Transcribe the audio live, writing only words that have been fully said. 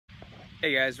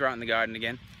Hey guys, we're out in the garden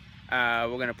again.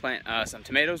 We're gonna plant some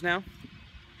tomatoes now,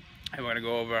 and we're gonna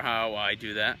go over how I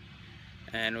do that,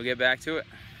 and we'll get back to it.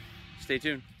 Stay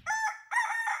tuned.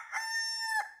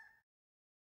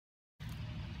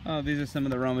 Oh, these are some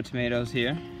of the Roma tomatoes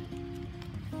here.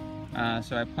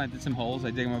 So I planted some holes. I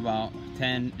dig them about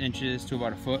 10 inches to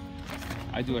about a foot.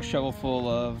 I do a shovel full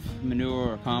of manure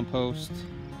or compost,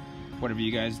 whatever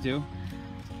you guys do,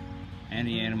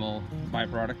 any animal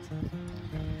byproduct.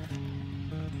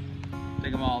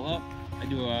 Dig them all up. I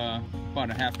do about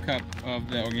a half cup of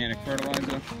the organic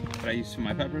fertilizer that I use for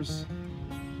my peppers.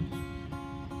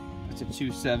 It's a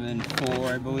 274,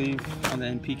 I believe, on the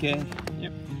NPK.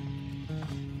 Yep.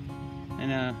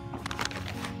 And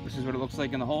this is what it looks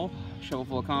like in the hole. Shovel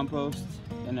full of compost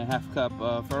and a half cup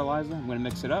of fertilizer. I'm going to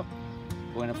mix it up.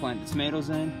 We're going to plant the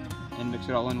tomatoes in and mix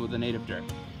it all in with the native dirt.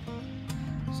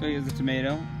 So here's the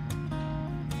tomato.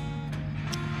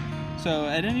 So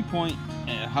at any point,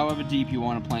 however deep you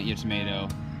want to plant your tomato,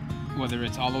 whether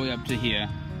it's all the way up to here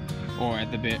or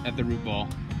at the root ball,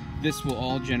 this will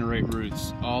all generate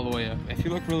roots all the way up. If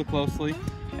you look really closely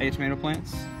at your tomato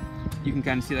plants, you can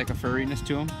kind of see like a furriness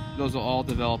to them. Those will all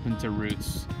develop into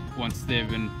roots once they've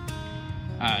been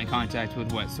in contact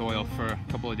with wet soil for a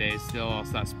couple of days. They'll all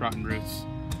start sprouting roots.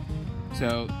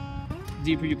 So the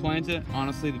deeper you plant it,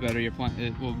 honestly, the better your plant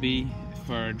it will be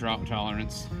for drought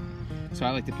tolerance. So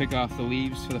I like to pick off the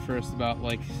leaves for the first about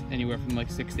like anywhere from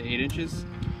like 6 to 8 inches,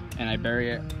 and I bury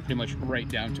it pretty much right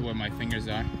down to where my fingers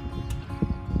are.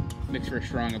 Makes for a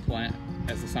stronger plant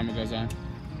as the summer goes on.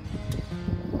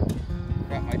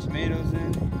 Got my tomatoes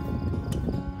in.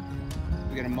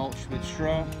 We're gonna mulch with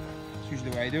straw. That's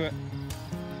usually the way I do it.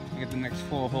 I get the next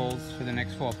 4 holes for the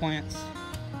next 4 plants.